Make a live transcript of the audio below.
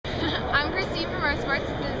I'm Christine from Motorsports.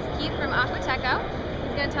 This is Keith from AquatekO.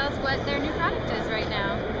 He's going to tell us what their new product is right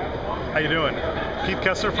now. How you doing? Keith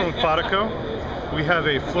Kessler from AquatekO. We have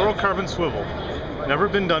a fluorocarbon swivel. Never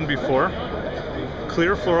been done before.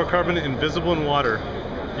 Clear fluorocarbon, invisible in water.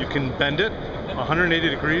 You can bend it 180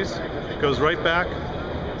 degrees, it goes right back,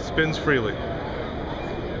 spins freely.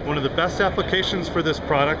 One of the best applications for this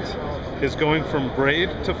product is going from braid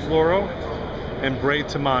to fluoro and braid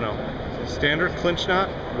to mono. Standard clinch knot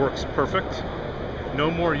works perfect.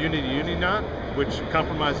 No more uni-to-uni knot, which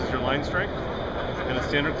compromises your line strength, and a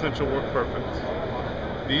standard clinch will work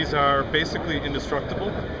perfect. These are basically indestructible.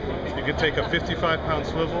 You can take a 55-pound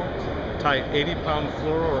swivel, tie 80-pound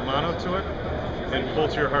fluoro or mono to it, and pull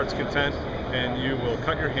to your heart's content, and you will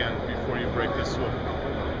cut your hand before you break this swivel.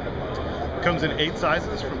 It comes in 8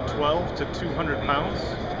 sizes from 12 to 200 pounds,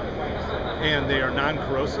 and they are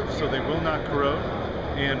non-corrosive, so they will not corrode,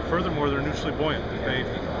 and furthermore, they're neutrally buoyant. They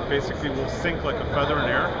basically will sink like a feather in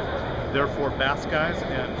air. Therefore, bass guys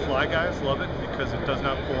and fly guys love it because it does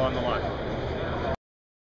not pull on the line.